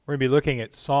We're going to be looking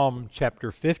at Psalm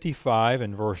chapter 55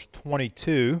 and verse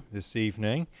 22 this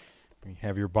evening. If you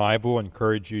have your Bible, I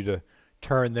encourage you to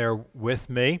turn there with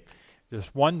me.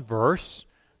 Just one verse,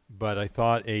 but I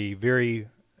thought a very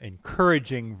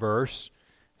encouraging verse,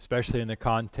 especially in the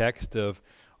context of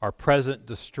our present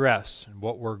distress and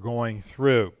what we're going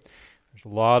through. There's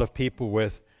a lot of people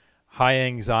with high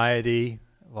anxiety,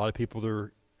 a lot of people that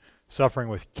are suffering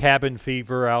with cabin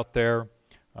fever out there,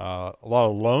 a lot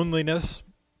of loneliness,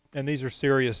 and these are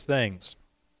serious things.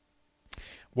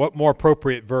 What more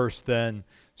appropriate verse than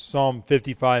Psalm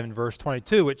 55 and verse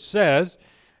 22, which says,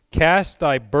 "Cast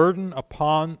thy burden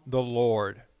upon the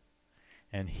Lord,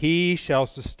 and he shall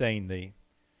sustain thee.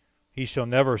 He shall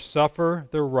never suffer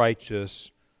the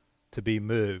righteous to be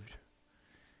moved."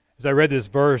 As I read this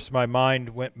verse, my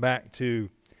mind went back to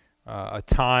a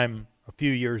time a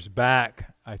few years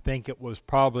back. I think it was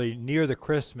probably near the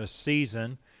Christmas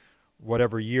season,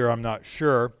 whatever year, I'm not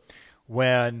sure,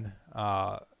 when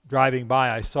driving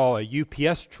by I saw a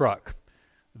UPS truck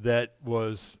that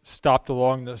was stopped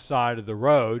along the side of the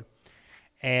road,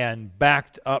 and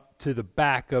backed up to the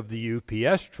back of the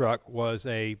UPS truck was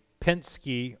a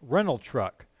Penske rental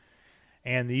truck.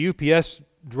 And the UPS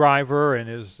driver and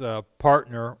his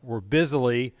partner were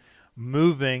busily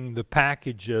moving the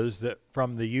packages that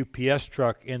from the UPS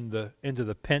truck into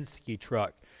the Penske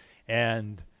truck.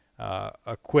 And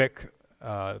a quick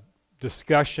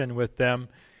discussion with them,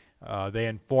 they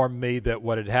informed me that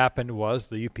what had happened was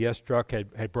the UPS truck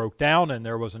had broke down, and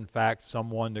there was in fact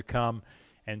someone to come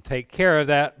and take care of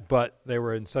that, but they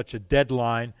were in such a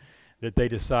deadline that they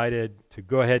decided to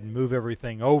go ahead and move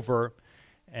everything over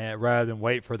rather than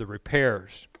wait for the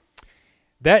repairs.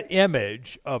 That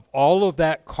image of all of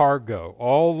that cargo,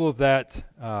 all of that,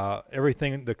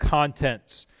 everything, the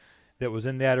contents that was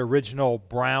in that original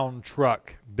brown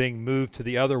truck being moved to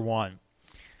the other one,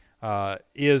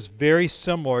 is very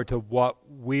similar to what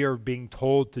we are being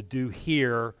told to do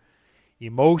here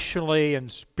emotionally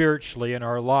and spiritually in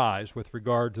our lives with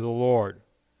regard to the Lord.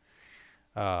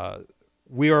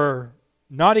 We are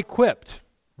not equipped,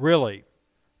 really,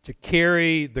 to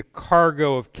carry the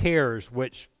cargo of cares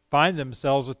which find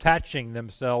themselves attaching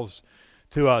themselves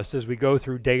to us as we go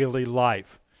through daily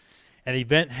life. An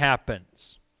event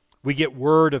happens. We get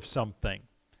word of something.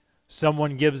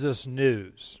 Someone gives us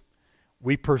news.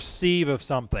 We perceive of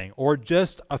something, or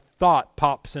just a thought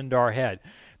pops into our head.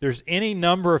 There's any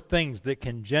number of things that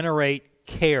can generate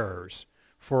cares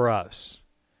for us.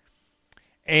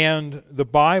 And the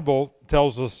Bible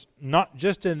tells us, not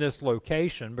just in this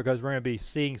location, because we're going to be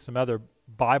seeing some other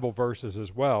Bible verses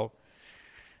as well,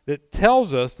 that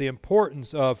tells us the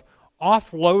importance of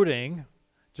offloading,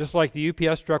 just like the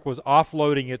UPS truck was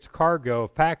offloading its cargo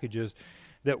of packages,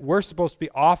 that we're supposed to be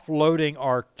offloading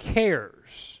our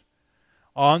cares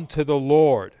onto the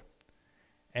Lord,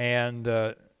 and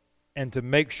to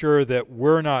make sure that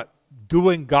we're not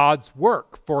doing God's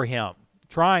work for Him,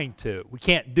 trying to. We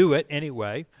can't do it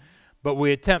anyway, but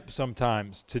we attempt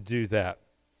sometimes to do that.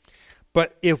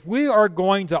 But if we are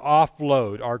going to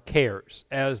offload our cares,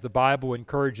 as the Bible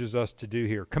encourages us to do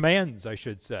here, commands, I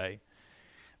should say,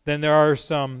 then there are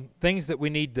some things that we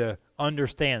need to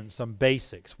understand, some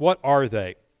basics. What are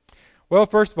they? Well,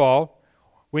 first of all,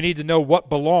 we need to know what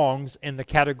belongs in the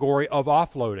category of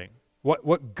offloading.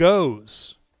 What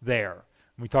goes there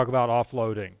when we talk about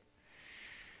offloading?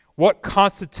 What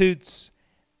constitutes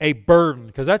a burden?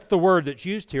 Because that's the word that's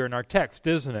used here in our text,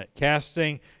 isn't it? Cast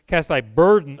thy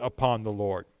burden upon the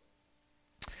Lord.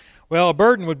 Well, a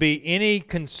burden would be any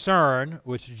concern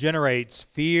which generates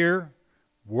fear,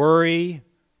 worry,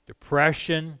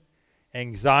 depression,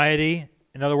 anxiety.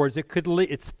 In other words,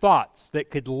 it's thoughts that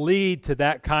could lead to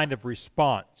that kind of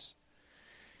response.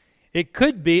 It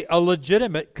could be a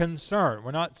legitimate concern.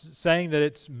 We're not saying that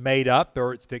it's made up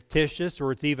or it's fictitious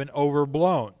or it's even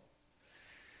overblown.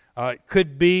 It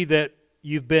could be that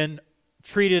you've been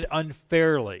treated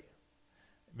unfairly,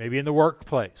 maybe in the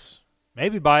workplace,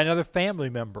 maybe by another family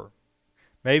member,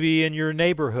 maybe in your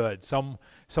neighborhood,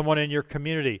 someone in your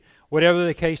community, whatever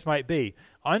the case might be.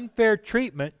 Unfair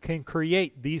treatment can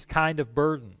create these kind of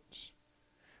burdens.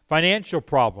 Financial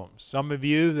problems. Some of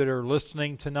you that are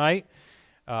listening tonight,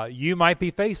 you might be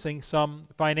facing some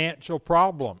financial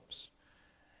problems.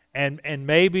 And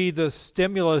maybe the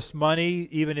stimulus money,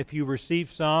 even if you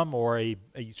receive some, or a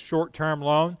short-term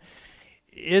loan,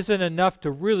 isn't enough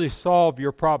to really solve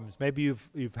your problems. Maybe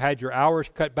you've had your hours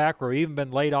cut back or even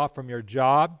been laid off from your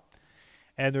job,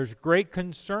 and there's great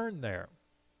concern there.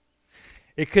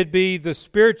 It could be the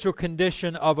spiritual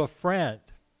condition of a friend.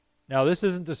 Now, this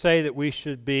isn't to say that we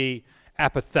should be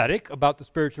apathetic about the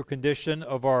spiritual condition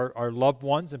of our loved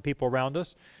ones and people around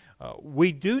us.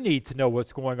 we do need to know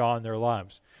what's going on in their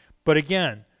lives. But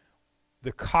again,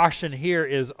 the caution here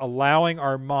is allowing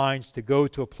our minds to go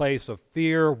to a place of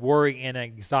fear, worry, and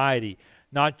anxiety,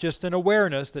 not just an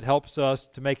awareness that helps us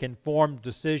to make informed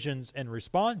decisions and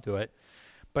respond to it,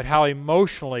 but how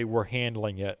emotionally we're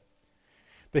handling it.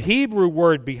 The Hebrew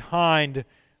word behind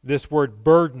this word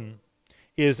burden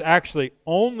is actually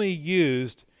only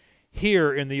used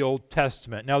here in the Old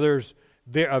Testament. Now there's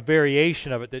a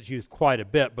variation of it that's used quite a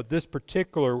bit, but this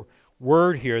particular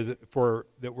word here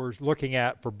that we're looking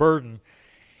at for burden,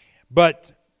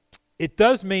 but it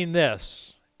does mean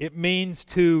this. It means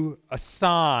to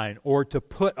assign or to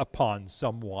put upon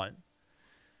someone.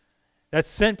 That's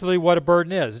simply what a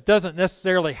burden is. It doesn't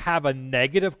necessarily have a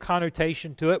negative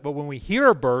connotation to it, but when we hear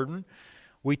a burden,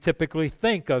 we typically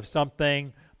think of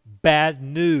something bad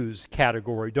news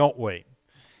category, don't we?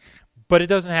 But it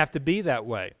doesn't have to be that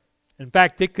way. In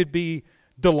fact, it could be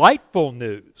delightful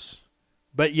news,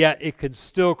 but yet it could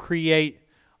still create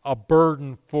a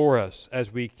burden for us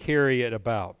as we carry it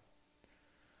about.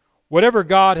 Whatever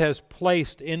God has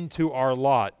placed into our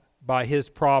lot by His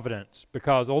providence,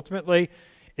 because ultimately,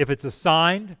 if it's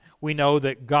assigned, we know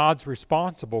that God's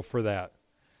responsible for that.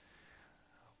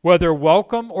 Whether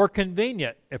welcome or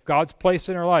convenient, if God's placed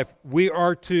in our life, we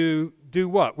are to do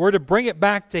what? We're to bring it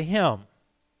back to Him.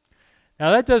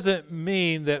 Now, that doesn't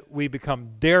mean that we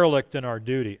become derelict in our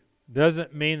duty. It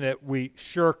doesn't mean that we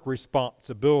shirk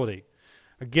responsibility.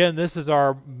 Again, this is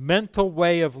our mental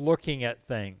way of looking at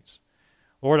things.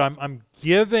 Lord, I'm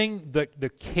giving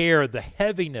the care, the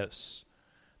heaviness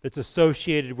that's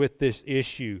associated with this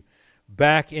issue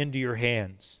back into your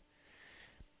hands.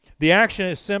 The action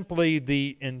is simply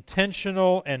the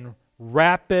intentional and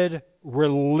rapid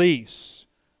release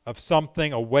of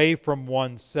something away from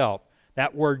oneself.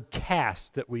 That word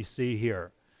cast that we see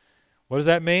here. What does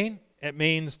that mean? It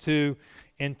means to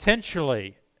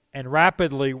intentionally and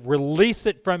rapidly release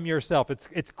it from yourself.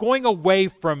 It's going away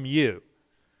from you.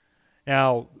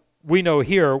 Now, we know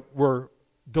here we're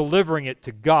delivering it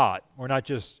to God. We're not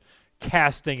just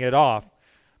casting it off,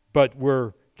 but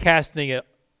we're casting it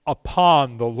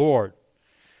upon the Lord.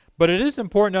 But it is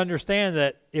important to understand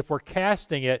that if we're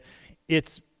casting it,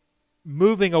 it's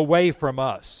moving away from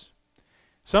us.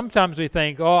 Sometimes we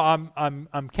think, "Oh,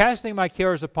 I'm casting my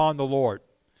cares upon the Lord,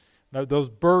 those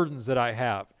burdens that I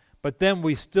have." But then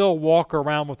we still walk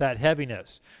around with that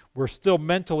heaviness. We're still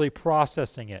mentally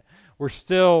processing it. We're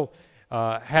still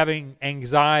having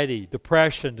anxiety,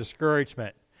 depression,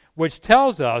 discouragement, which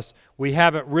tells us we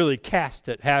haven't really cast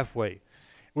it halfway.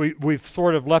 We've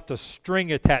sort of left a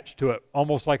string attached to it,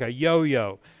 almost like a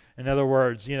yo-yo. In other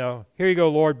words, here you go,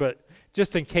 Lord, but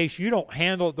just in case you don't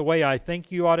handle it the way I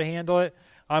think you ought to handle it,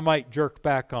 I might jerk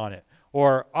back on it.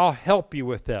 Or I'll help you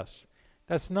with this.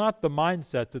 That's not the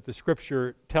mindset that the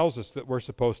Scripture tells us that we're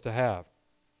supposed to have.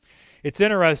 It's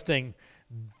interesting,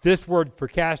 this word for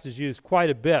cast is used quite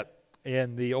a bit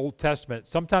in the Old Testament.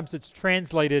 Sometimes it's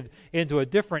translated into a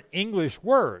different English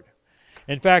word.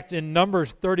 In fact, in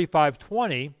Numbers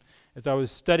 35:20, as I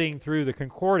was studying through the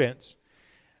concordance,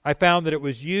 I found that it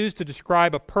was used to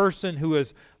describe a person who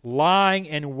is lying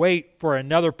in wait for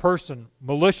another person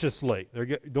maliciously. They're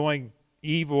doing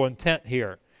evil intent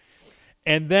here.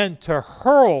 And then to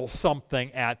hurl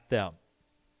something at them.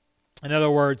 In other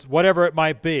words, whatever it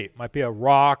might be a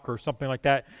rock or something like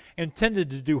that, intended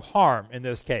to do harm in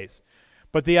this case.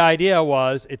 But the idea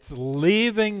was it's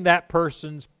leaving that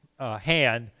person's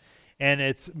hand and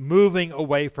it's moving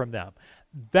away from them.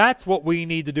 That's what we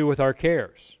need to do with our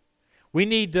cares. We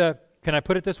need to, can I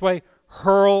put it this way,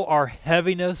 hurl our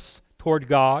heaviness toward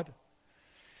God.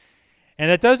 And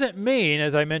that doesn't mean,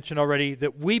 as I mentioned already,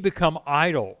 that we become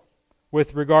idle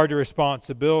with regard to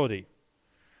responsibility.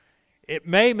 It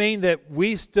may mean that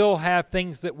we still have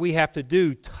things that we have to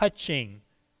do touching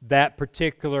that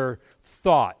particular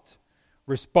thought,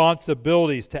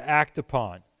 responsibilities to act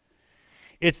upon.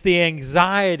 It's the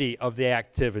anxiety of the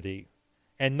activity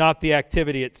and not the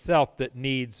activity itself that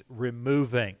needs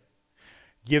removing.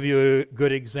 Give you a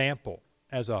good example.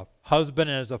 As a husband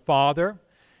and as a father,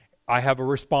 I have a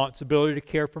responsibility to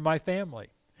care for my family.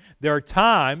 There are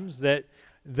times that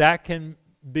can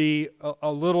be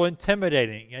a little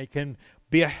intimidating. It can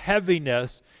be a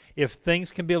heaviness if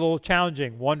things can be a little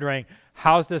challenging, wondering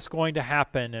how's this going to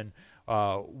happen and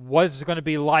what is it going to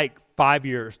be like 5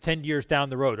 years, 10 years down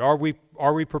the road? Are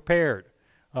we prepared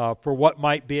for what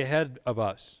might be ahead of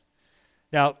us?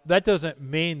 Now, that doesn't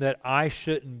mean that I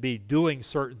shouldn't be doing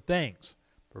certain things,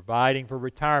 providing for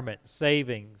retirement,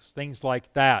 savings, things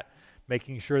like that,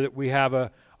 making sure that we have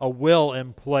a will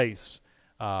in place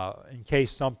in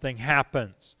case something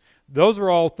happens. Those are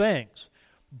all things.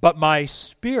 But my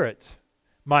spirit,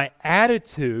 my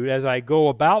attitude as I go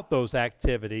about those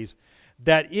activities,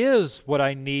 that is what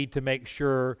I need to make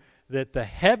sure that the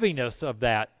heaviness of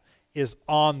that is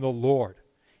on the Lord.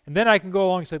 And then I can go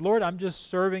along and say, Lord, I'm just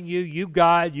serving you. You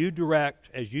guide, you direct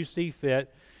as you see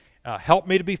fit. Help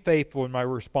me to be faithful in my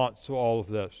response to all of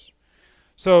this.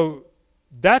 So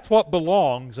that's what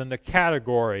belongs in the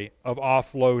category of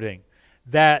offloading.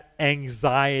 That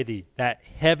anxiety, that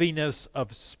heaviness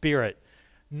of spirit,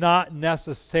 not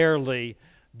necessarily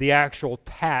the actual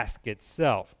task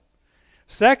itself.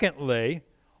 Secondly,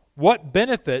 what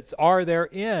benefits are there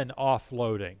in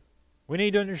offloading? We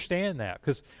need to understand that,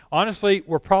 because honestly,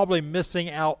 we're probably missing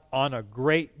out on a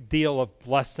great deal of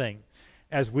blessing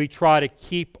as we try to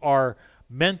keep our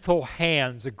mental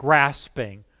hands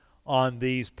grasping on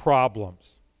these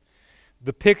problems.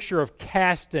 The picture of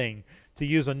casting, to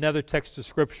use another text of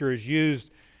Scripture, is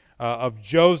used of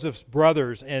Joseph's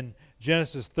brothers in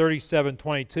Genesis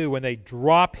 37:22 when they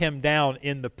drop him down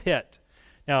in the pit.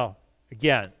 Now,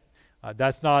 again,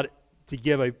 that's not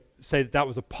to say that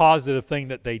was a positive thing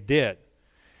that they did.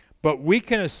 But we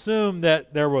can assume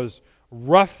that there was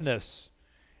roughness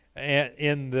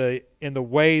in the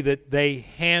way that they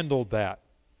handled that.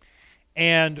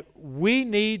 And we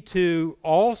need to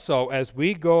also, as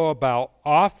we go about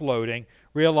offloading,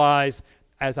 realize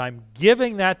as I'm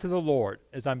giving that to the Lord,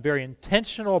 as I'm very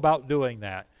intentional about doing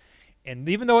that, and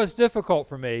even though it's difficult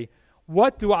for me,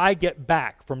 what do I get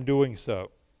back from doing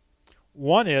so?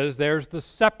 One is there's the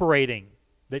separating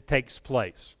that takes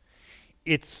place.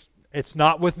 It's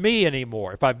not with me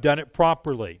anymore if I've done it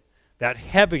properly. That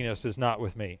heaviness is not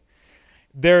with me.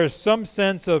 There is some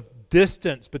sense of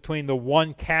distance between the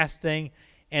one casting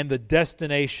and the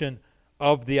destination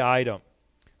of the item.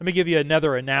 Let me give you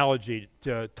another analogy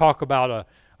to talk about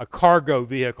a cargo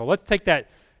vehicle. Let's take that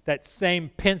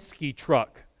same Penske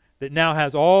truck that now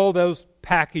has all those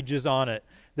packages on it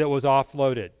that was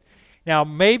offloaded. Now,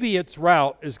 maybe its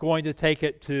route is going to take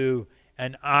it to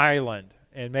an island,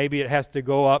 and maybe it has to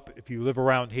go up. If you live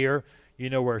around here,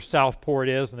 you know where Southport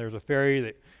is, and there's a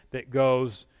ferry that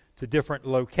goes to different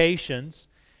locations,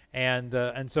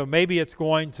 and so maybe it's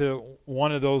going to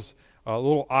one of those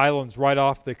little islands right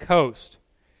off the coast.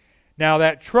 Now,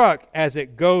 that truck, as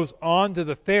it goes onto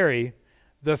the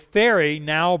ferry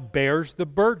now bears the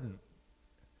burden.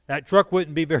 That truck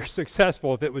wouldn't be very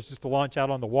successful if it was just to launch out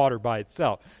on the water by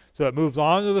itself. So it moves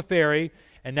onto the ferry,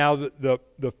 and now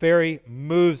the ferry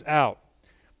moves out.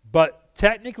 But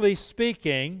technically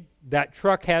speaking, that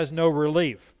truck has no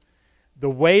relief. The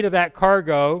weight of that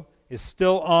cargo is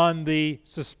still on the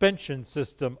suspension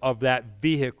system of that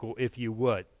vehicle, if you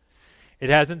would. It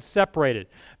hasn't separated.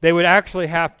 They would actually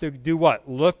have to do what?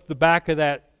 Lift the back of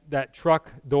that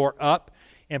truck door up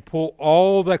and pull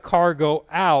all the cargo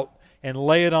out and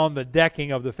lay it on the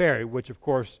decking of the ferry, which, of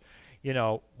course,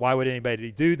 why would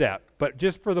anybody do that? But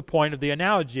just for the point of the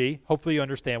analogy, hopefully you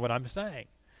understand what I'm saying.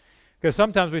 Because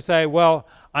sometimes we say, well,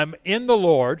 I'm in the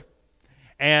Lord,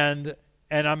 and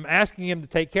I'm asking Him to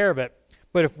take care of it.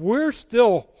 But if we're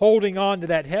still holding on to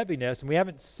that heaviness and we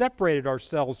haven't separated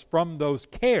ourselves from those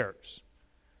cares,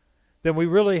 then we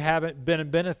really haven't been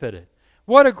benefited.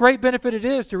 What a great benefit it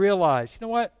is to realize, you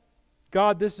know what?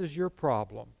 God, this is your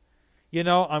problem.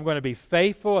 I'm going to be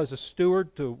faithful as a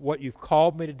steward to what you've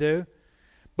called me to do.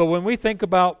 But when we think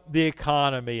about the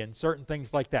economy and certain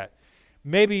things like that,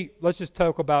 maybe let's just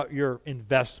talk about your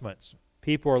investments.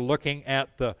 People are looking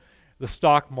at the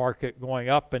stock market going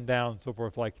up and down and so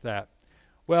forth like that.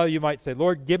 Well, you might say,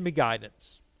 Lord, give me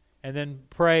guidance. And then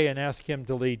pray and ask Him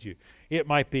to lead you. It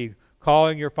might be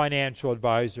calling your financial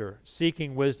advisor,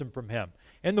 seeking wisdom from him.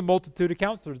 In the multitude of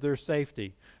counselors, there's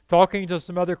safety. Talking to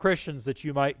some other Christians that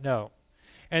you might know.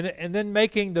 And then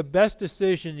making the best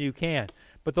decision you can.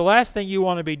 But the last thing you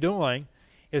want to be doing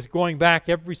is going back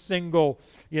every single,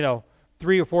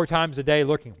 3 or 4 times a day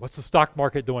looking, what's the stock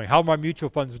market doing? How are my mutual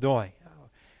funds doing?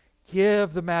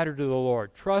 Give the matter to the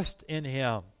Lord. Trust in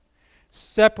Him.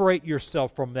 Separate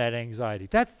yourself from that anxiety.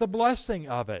 That's the blessing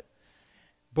of it.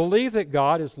 Believe that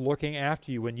God is looking after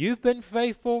you. When you've been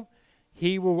faithful,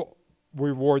 He will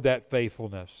reward that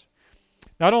faithfulness.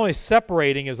 Not only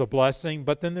separating is a blessing,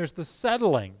 but then there's the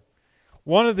settling.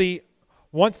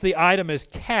 Once the item is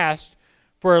cast,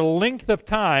 for a length of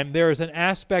time, there is an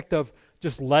aspect of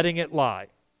just letting it lie.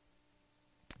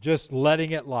 Just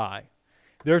letting it lie.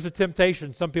 There's a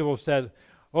temptation. Some people have said,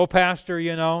 oh, Pastor,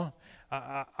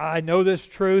 I know this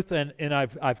truth, and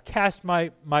I've cast my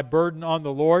burden on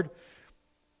the Lord,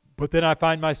 but then I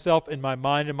find myself in my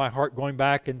mind and my heart going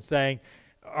back and saying,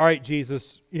 all right,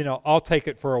 Jesus, I'll take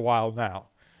it for a while now.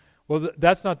 Well,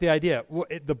 that's not the idea.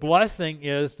 The blessing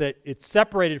is that it's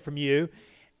separated from you,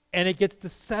 and it gets to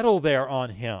settle there on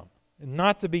him,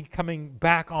 not to be coming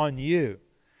back on you.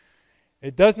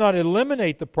 It does not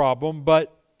eliminate the problem,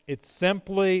 but it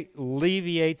simply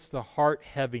alleviates the heart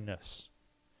heaviness.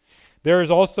 There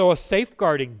is also a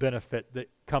safeguarding benefit that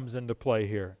comes into play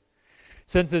here.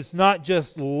 Since it's not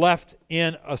just left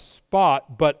in a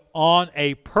spot, but on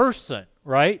a person,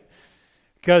 right?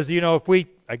 Because, if we,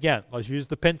 again, let's use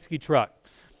the Penske truck.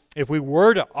 If we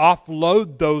were to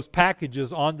offload those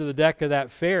packages onto the deck of that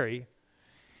ferry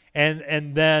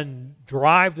and then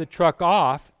drive the truck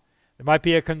off, there might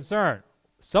be a concern.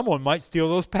 Someone might steal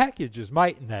those packages,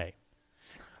 mightn't they?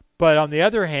 But on the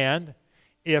other hand,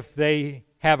 if they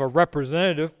have a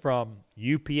representative from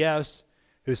UPS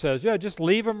who says, yeah, just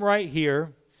leave them right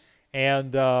here,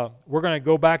 and we're going to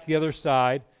go back to the other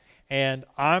side, and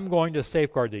I'm going to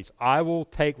safeguard these. I will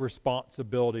take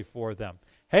responsibility for them.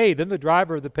 Hey, then the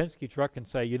driver of the Penske truck can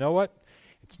say, you know what?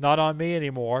 It's not on me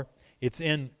anymore. It's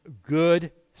in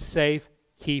good, safe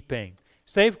keeping.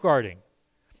 Safeguarding.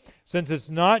 Since it's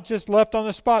not just left on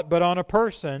the spot, but on a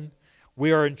person,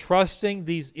 we are entrusting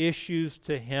these issues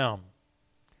to him.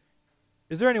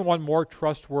 Is there anyone more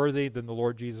trustworthy than the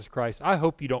Lord Jesus Christ? I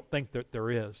hope you don't think that there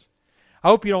is. I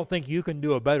hope you don't think you can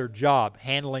do a better job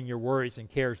handling your worries and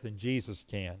cares than Jesus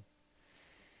can.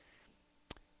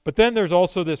 But then there's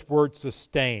also this word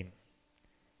sustain.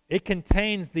 It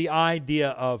contains the idea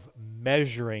of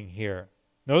measuring here.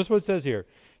 Notice what it says here.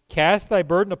 Cast thy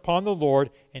burden upon the Lord,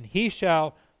 and he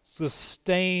shall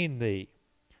sustain thee.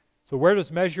 So where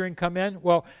does measuring come in?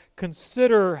 Well,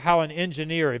 consider how an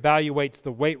engineer evaluates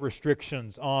the weight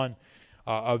restrictions on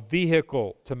a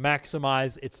vehicle to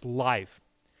maximize its life.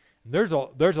 There's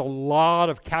a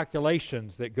lot of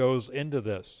calculations that goes into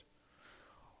this.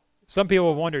 Some people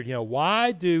have wondered,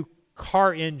 why do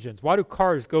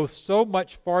cars go so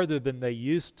much farther than they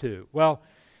used to? Well,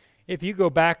 if you go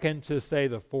back into, say,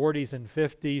 the 40s and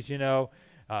 50s,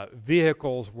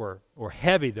 vehicles were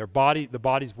heavy. The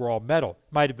bodies were all metal.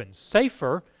 Might have been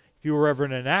safer if you were ever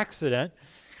in an accident,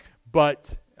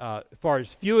 but as far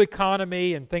as fuel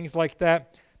economy and things like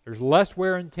that, there's less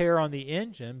wear and tear on the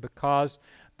engine because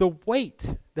the weight,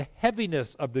 the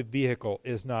heaviness of the vehicle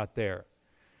is not there.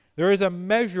 There is a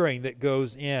measuring that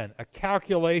goes in, a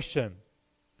calculation.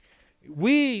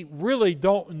 We really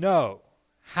don't know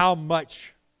how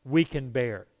much we can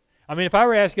bear. I mean, if I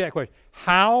were to ask you that question,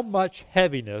 how much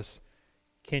heaviness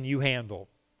can you handle?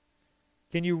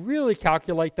 Can you really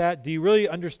calculate that? Do you really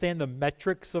understand the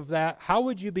metrics of that? How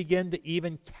would you begin to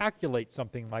even calculate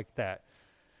something like that?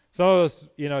 Some of us,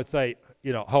 say,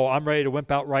 oh, I'm ready to wimp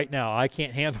out right now. I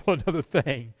can't handle another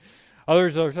thing.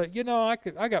 Others are saying,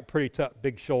 I got pretty tough,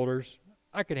 big shoulders.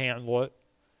 I could handle it.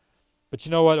 But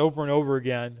you know what? Over and over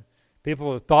again,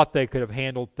 people have thought they could have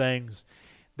handled things.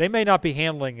 They may not be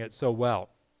handling it so well.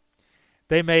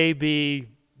 They may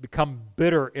become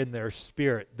bitter in their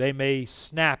spirit. They may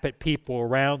snap at people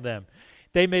around them.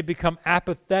 They may become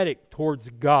apathetic towards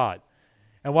God.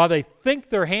 And while they think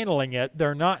they're handling it,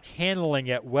 they're not handling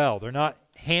it well. They're not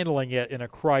handling it in a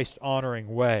Christ-honoring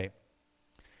way.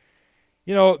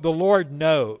 The Lord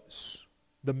knows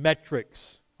the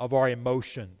metrics of our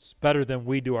emotions better than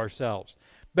we do ourselves,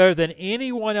 better than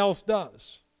anyone else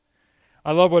does.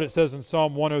 I love what it says in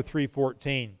Psalm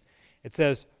 103:14. It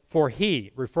says, for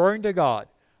he, referring to God,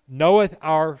 knoweth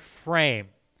our frame.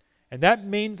 And that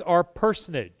means our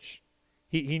personage.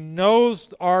 He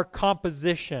knows our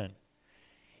composition.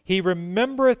 He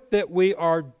remembereth that we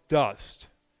are dust.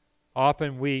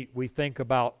 Often we think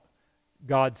about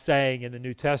God saying in the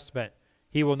New Testament,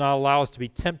 He will not allow us to be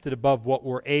tempted above what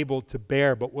we're able to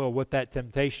bear, but will with that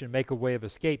temptation make a way of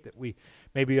escape that we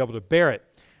may be able to bear it.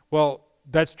 Well,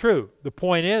 that's true. The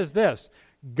point is this.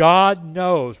 God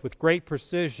knows with great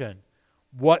precision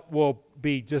what will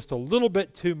be just a little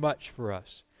bit too much for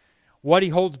us, what He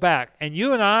holds back. And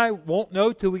you and I won't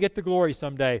know till we get to glory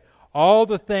someday all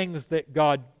the things that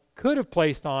God could have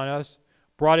placed on us,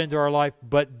 brought into our life,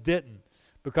 but didn't.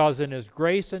 Because in His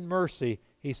grace and mercy,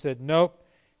 He said, nope.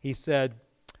 He said,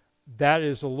 that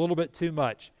is a little bit too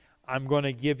much. I'm going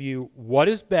to give you what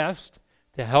is best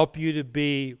to help you to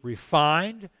be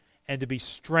refined and to be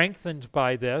strengthened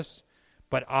by this,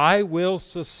 but I will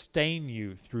sustain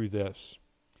you through this.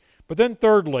 But then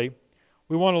thirdly,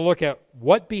 we want to look at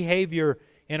what behavior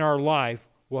in our life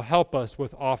will help us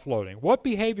with offloading. What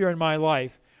behavior in my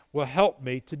life will help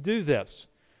me to do this?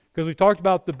 Because we talked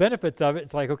about the benefits of it.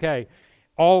 It's like, okay,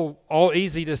 all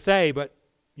easy to say, but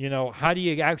how do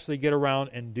you actually get around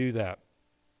and do that?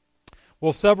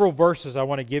 Well, several verses I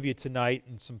want to give you tonight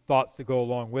and some thoughts that go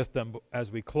along with them as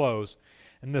we close.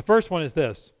 And the first one is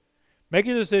this. Make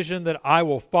a decision that I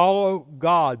will follow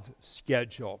God's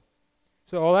schedule.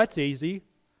 So, oh, that's easy.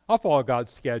 I'll follow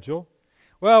God's schedule.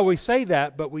 Well, we say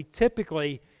that, but we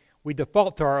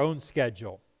default to our own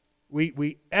schedule.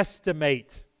 We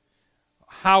estimate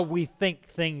how we think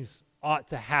things ought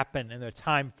to happen in a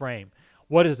time frame.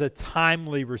 What is a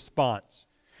timely response?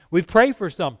 We pray for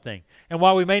something, and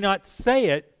while we may not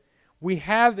say it, we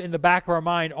have in the back of our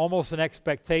mind almost an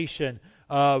expectation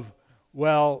of,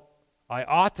 well, I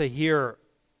ought to hear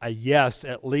a yes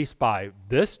at least by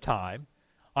this time.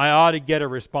 I ought to get a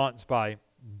response by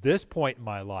this point in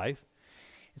my life.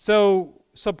 So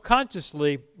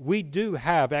subconsciously, we do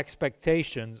have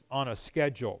expectations on a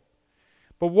schedule.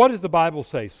 But what does the Bible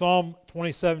say? Psalm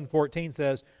 27:14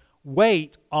 says,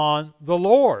 wait on the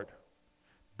Lord.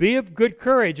 Be of good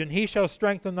courage, and he shall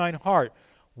strengthen thine heart.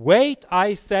 Wait,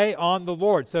 I say, on the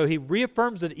Lord. So he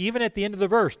reaffirms it even at the end of the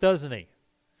verse, doesn't he?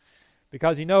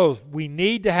 Because he knows we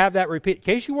need to have that repeat. In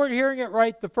case you weren't hearing it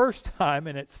right the first time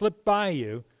and it slipped by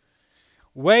you,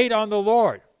 wait on the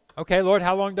Lord. Okay, Lord,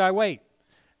 how long do I wait?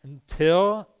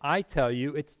 Until I tell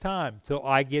you it's time, till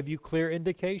I give you clear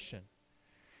indication.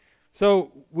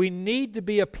 So we need to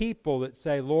be a people that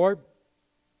say, Lord,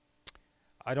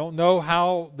 I don't know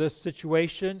how this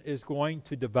situation is going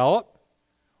to develop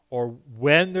or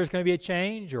when there's going to be a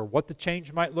change or what the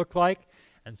change might look like.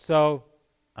 And so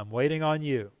I'm waiting on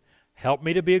you. Help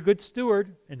me to be a good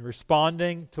steward in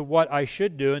responding to what I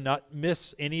should do and not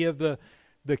miss any of the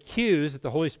cues that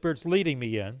the Holy Spirit's leading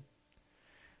me in.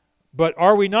 But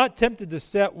are we not tempted to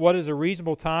set what is a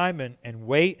reasonable time and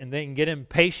wait and then get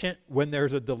impatient when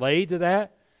there's a delay to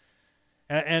that?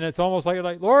 And it's almost like,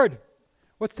 Lord,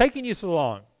 what's taking you so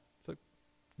long? It's like,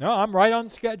 no, I'm right on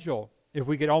schedule, if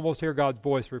we could almost hear God's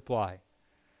voice reply.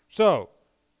 So,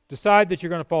 decide that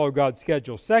you're going to follow God's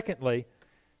schedule. Secondly,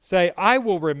 say, I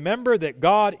will remember that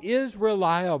God is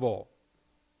reliable.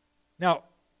 Now,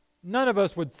 none of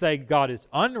us would say God is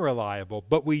unreliable,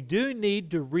 but we do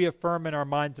need to reaffirm in our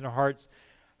minds and our hearts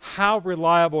how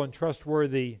reliable and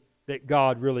trustworthy that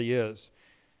God really is.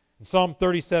 In Psalm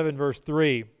 37, verse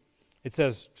 3, it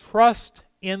says, trust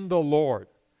in the Lord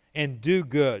and do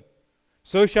good.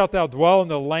 So shalt thou dwell in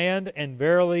the land, and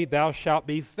verily thou shalt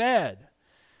be fed.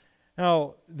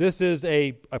 Now, this is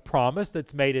a promise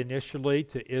that's made initially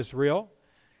to Israel,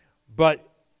 but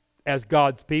as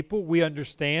God's people, we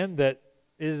understand that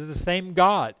it is the same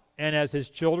God, and as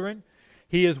His children,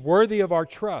 He is worthy of our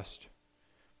trust.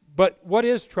 But what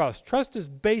is trust? Trust is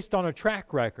based on a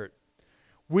track record.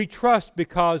 We trust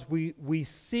because we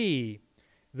see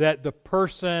that the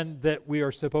person that we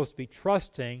are supposed to be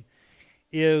trusting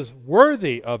is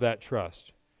worthy of that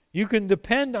trust. You can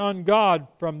depend on God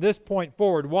from this point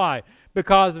forward. Why?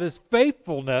 Because of His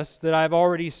faithfulness that I've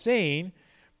already seen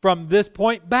from this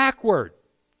point backward.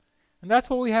 And that's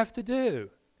what we have to do.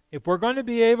 If we're going to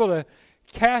be able to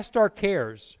cast our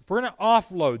cares, if we're going to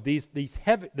offload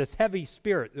this heavy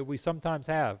spirit that we sometimes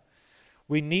have,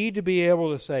 we need to be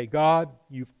able to say, God,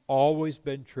 you've always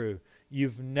been true.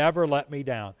 You've never let me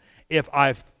down. If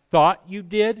I've thought you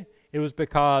did, it was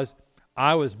because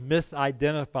I was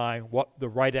misidentifying what the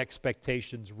right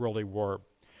expectations really were.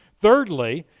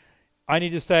 Thirdly, I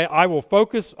need to say, I will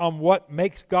focus on what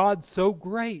makes God so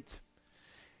great.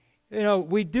 You know,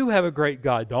 we do have a great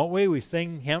God, don't we? We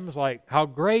sing hymns like, how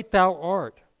great thou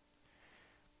art.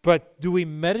 But do we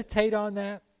meditate on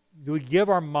that? Do we give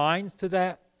our minds to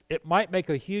that? It might make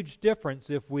a huge difference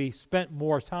if we spent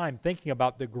more time thinking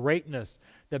about the greatness,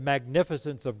 the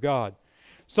magnificence of God.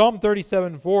 Psalm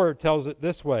 37:4 tells it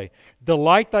this way,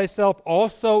 delight thyself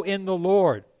also in the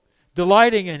Lord.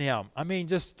 Delighting in Him. I mean,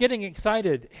 just getting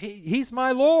excited. He's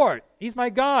my Lord. He's my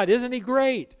God. Isn't He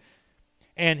great?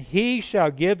 And He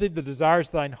shall give thee the desires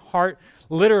of thine heart.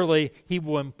 Literally, He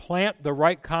will implant the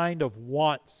right kind of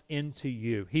wants into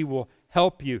you. He will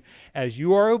help you. As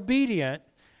you are obedient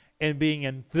and being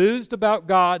enthused about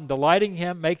God and delighting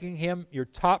Him, making Him your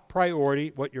top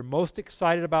priority, what you're most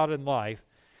excited about in life,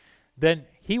 then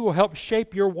He will help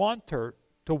shape your wanter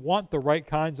to want the right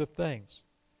kinds of things.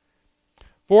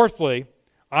 Fourthly,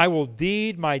 I will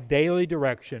deed my daily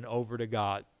direction over to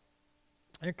God.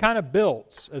 And it kind of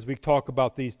builds as we talk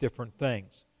about these different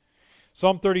things.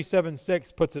 Psalm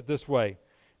 37:6 puts it this way,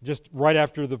 just right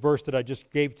after the verse that I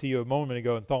just gave to you a moment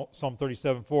ago in Psalm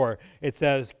 37:4. It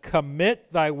says,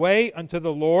 commit thy way unto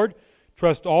the Lord,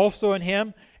 trust also in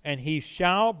Him, and He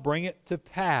shall bring it to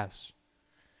pass.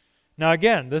 Now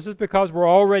again, this is because we're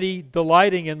already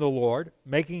delighting in the Lord,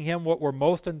 making Him what we're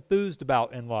most enthused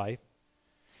about in life.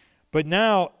 But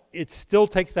now it still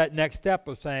takes that next step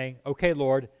of saying, okay,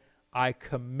 Lord, I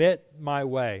commit my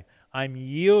way. I'm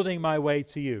yielding my way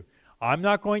to you. I'm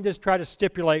not going to try to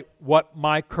stipulate what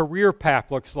my career path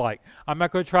looks like. I'm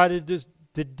not going to try to just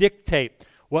to dictate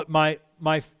what my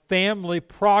family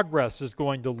progress is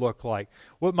going to look like,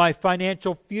 what my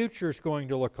financial future is going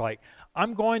to look like.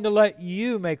 I'm going to let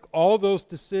you make all those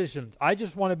decisions. I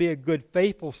just want to be a good,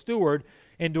 faithful steward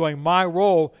in doing my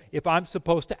role if I'm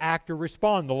supposed to act or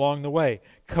respond along the way.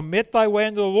 Commit thy way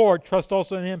unto the Lord, trust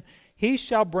also in Him. He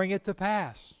shall bring it to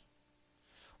pass.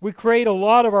 We create a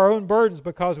lot of our own burdens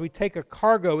because we take a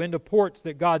cargo into ports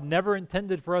that God never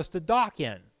intended for us to dock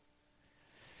in.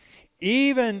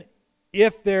 Even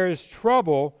if there is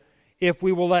trouble, if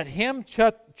we will let Him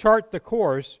chart the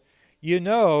course, you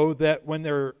know that when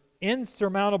there are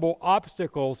insurmountable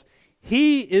obstacles,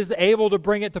 He is able to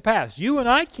bring it to pass. You and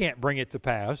I can't bring it to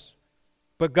pass,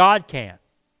 but God can.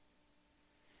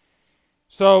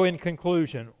 So in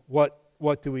conclusion,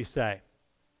 what do we say?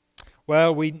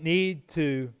 Well, we need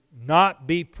to not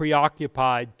be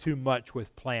preoccupied too much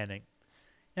with planning.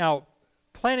 Now,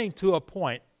 planning to a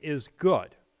point is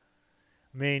good.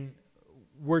 I mean,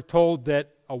 we're told that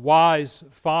a wise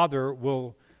father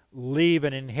will leave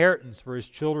an inheritance for his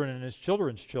children and his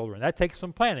children's children. That takes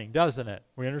some planning, doesn't it?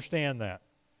 We understand that.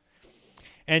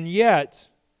 And yet,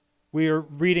 we are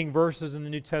reading verses in the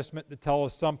New Testament that tell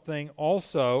us something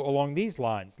also along these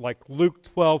lines, like Luke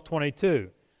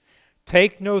 12:22.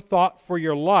 Take no thought for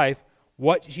your life,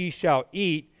 what ye shall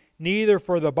eat, neither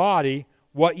for the body,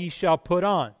 what ye shall put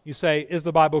on. You say, is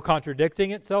the Bible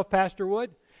contradicting itself, Pastor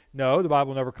Wood? No, the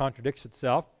Bible never contradicts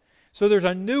itself. So there's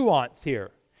a nuance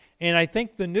here. And I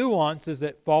think the nuance is that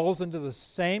it falls into the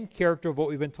same character of what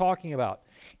we've been talking about.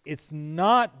 It's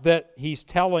not that he's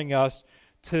telling us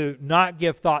to not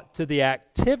give thought to the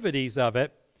activities of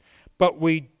it, but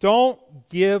we don't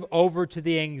give over to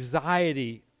the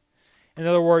anxiety. In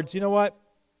other words, you know what?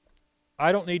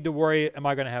 I don't need to worry, am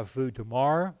I going to have food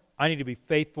tomorrow? I need to be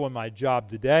faithful in my job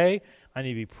today. I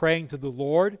need to be praying to the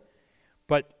Lord.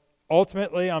 But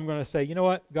ultimately, I'm going to say, you know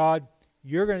what, God,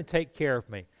 you're going to take care of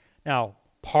me. Now,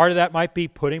 part of that might be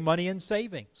putting money in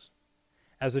savings.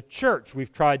 As a church,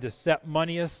 we've tried to set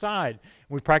money aside.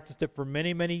 We've practiced it for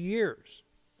many, many years.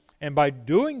 And by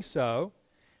doing so,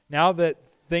 now that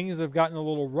things have gotten a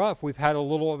little rough, we've had a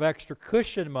little of extra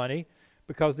cushion money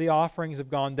because the offerings have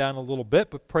gone down a little bit.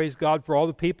 But praise God for all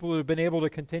the people who have been able to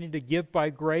continue to give by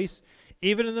grace,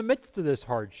 even in the midst of this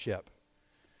hardship.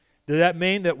 Does that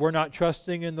mean that we're not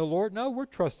trusting in the Lord? No, we're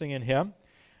trusting in Him.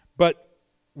 But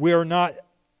we are not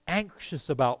anxious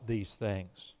about these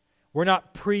things. We're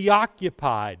not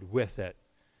preoccupied with it.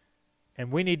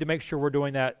 And we need to make sure we're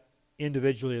doing that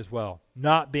individually as well,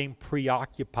 not being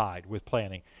preoccupied with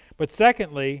planning. But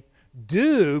secondly,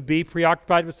 do be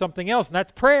preoccupied with something else, and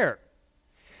that's prayer.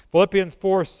 Philippians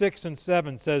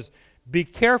 4:6-7 says, be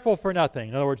careful for nothing.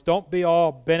 In other words, don't be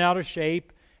all bent out of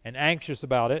shape and anxious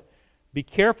about it. Be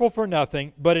careful for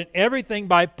nothing, but in everything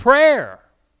by prayer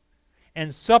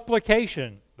and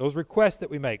supplication, those requests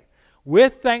that we make,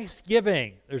 with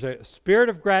thanksgiving, there's a spirit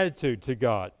of gratitude to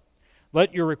God.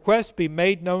 Let your requests be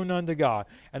made known unto God.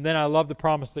 And then I love the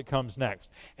promise that comes next.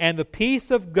 And the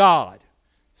peace of God,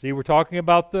 see, we're talking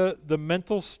about the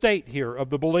mental state here of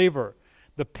the believer.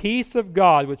 The peace of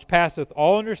God, which passeth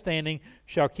all understanding,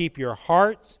 shall keep your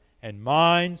hearts and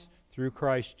minds through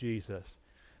Christ Jesus.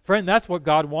 Friend, that's what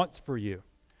God wants for you.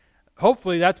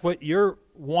 Hopefully that's what you're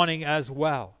wanting as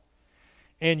well.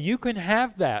 And you can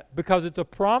have that because it's a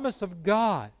promise of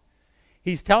God.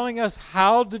 He's telling us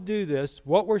how to do this,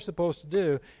 what we're supposed to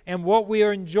do, and what we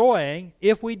are enjoying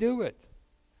if we do it.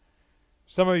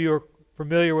 Some of you are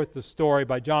familiar with the story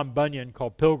by John Bunyan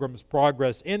called Pilgrim's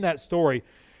Progress. In that story,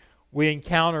 we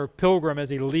encounter Pilgrim as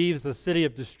he leaves the city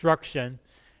of destruction,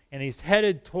 and he's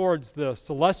headed towards the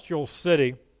celestial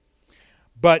city.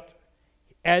 But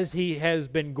as he has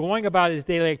been going about his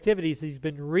daily activities, he's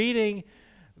been reading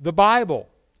the Bible.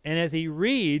 And as he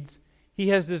reads, he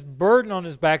has this burden on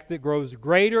his back that grows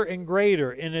greater and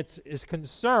greater, and it's his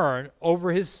concern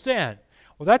over his sin.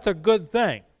 Well, that's a good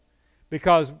thing,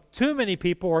 because too many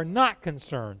people are not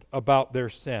concerned about their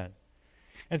sin.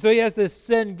 And so he has this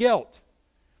sin guilt.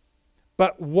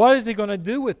 But what is he going to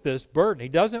do with this burden? He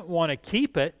doesn't want to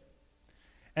keep it.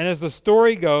 And as the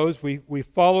story goes, we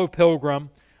follow Pilgrim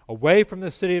away from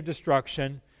the city of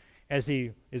destruction as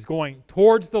he is going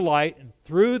towards the light and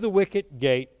through the wicket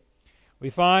gate. We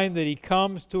find that he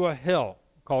comes to a hill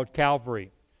called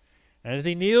Calvary. And as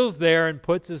he kneels there and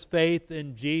puts his faith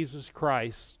in Jesus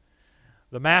Christ,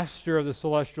 the master of the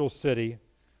celestial city,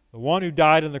 the one who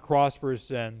died on the cross for his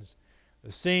sins,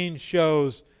 the scene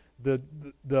shows the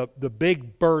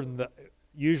big burden that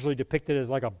usually depicted as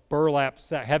like a burlap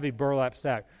sack, heavy burlap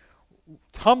sack,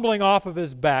 tumbling off of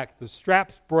his back. The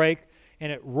straps break,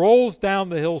 and it rolls down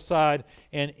the hillside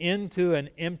and into an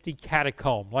empty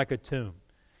catacomb like a tomb.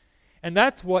 And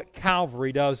that's what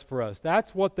Calvary does for us.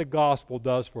 That's what the gospel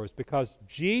does for us, because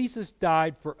Jesus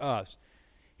died for us.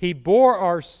 He bore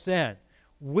our sin.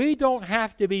 We don't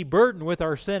have to be burdened with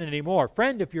our sin anymore.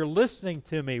 Friend, if you're listening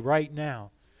to me right now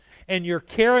and you're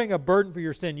carrying a burden for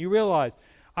your sin, you realize,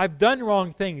 I've done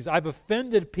wrong things. I've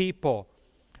offended people.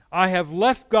 I have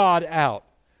left God out.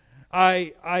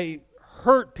 I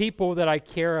hurt people that I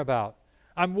care about.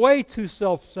 I'm way too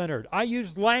self-centered. I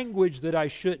use language that I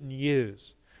shouldn't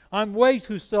use. I'm way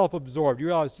too self-absorbed. You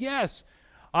realize, yes,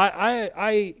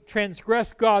 I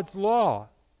transgress God's law.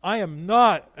 I am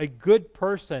not a good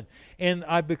person, and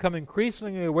I've become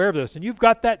increasingly aware of this. And you've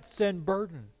got that sin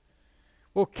burden.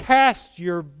 Well, cast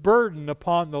your burden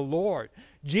upon the Lord.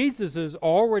 Jesus has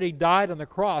already died on the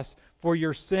cross for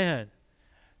your sin.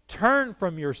 Turn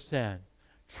from your sin.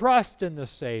 Trust in the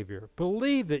Savior.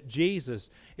 Believe that Jesus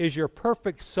is your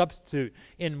perfect substitute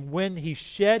in when He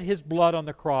shed His blood on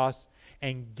the cross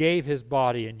and gave His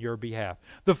body in your behalf.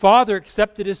 The Father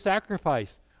accepted His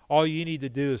sacrifice. All you need to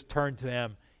do is turn to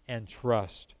Him and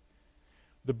trust.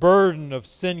 The burden of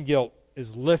sin guilt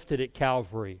is lifted at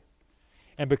Calvary.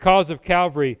 And because of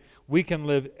Calvary, we can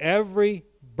live every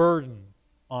burden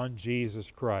on Jesus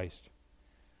Christ.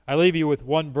 I leave you with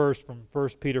one verse from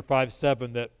 1 Peter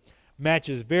 5:7 that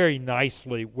matches very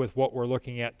nicely with what we're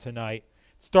looking at tonight.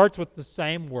 It starts with the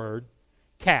same word,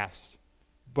 cast,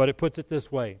 but it puts it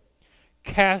this way: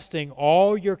 casting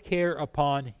all your care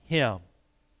upon Him.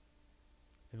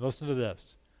 And listen to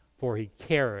this: for He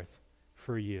careth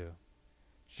for you.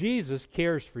 Jesus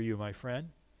cares for you, my friend.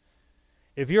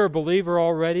 If you're a believer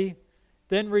already,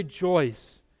 then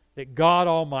rejoice that God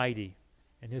Almighty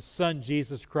and His Son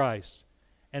Jesus Christ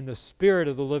and the Spirit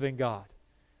of the living God,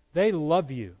 they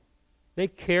love you. They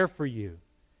care for you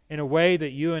in a way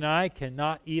that you and I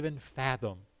cannot even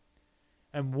fathom,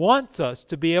 and wants us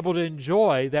to be able to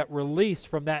enjoy that release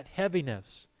from that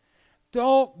heaviness.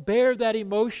 Don't bear that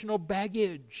emotional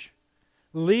baggage.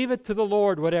 Leave it to the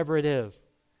Lord, whatever it is.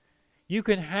 You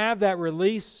can have that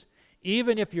release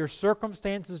even if your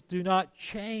circumstances do not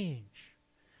change.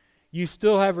 You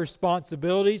still have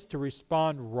responsibilities to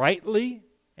respond rightly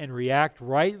and react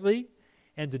rightly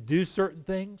and to do certain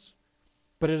things,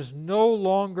 but it is no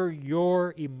longer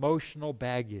your emotional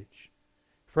baggage.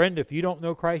 Friend, if you don't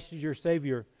know Christ as your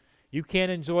Savior, you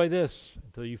can't enjoy this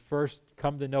until you first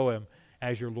come to know Him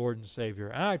as your Lord and Savior.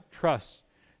 And I trust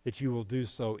that you will do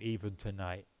so even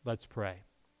tonight. Let's pray.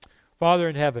 Father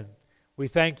in heaven, we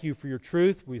thank You for Your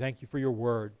truth. We thank You for Your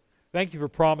word. Thank You for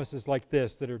promises like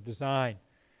this that are designed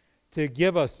to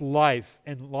give us life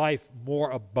and life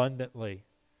more abundantly.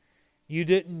 You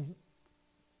didn't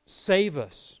save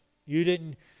us. You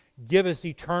didn't give us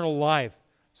eternal life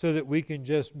so that we can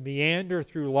just meander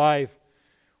through life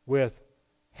with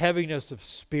heaviness of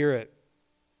spirit,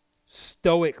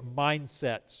 stoic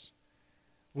mindsets.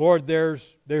 Lord,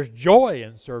 there's joy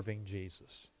in serving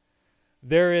Jesus.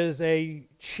 There is a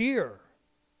cheer,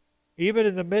 even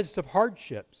in the midst of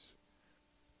hardships.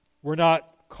 We're not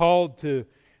called to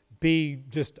be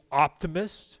just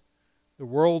optimists. The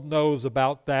world knows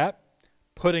about that,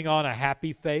 putting on a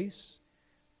happy face.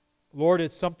 Lord,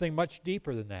 it's something much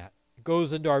deeper than that. It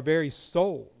goes into our very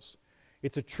souls.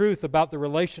 It's a truth about the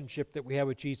relationship that we have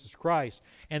with Jesus Christ,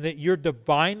 and that You're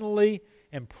divinely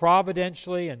and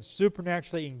providentially and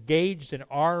supernaturally engaged in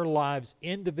our lives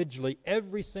individually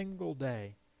every single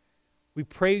day. We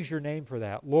praise Your name for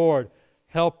that. Lord,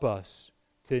 help us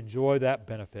to enjoy that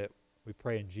benefit. We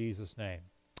pray in Jesus' name.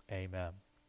 Amen.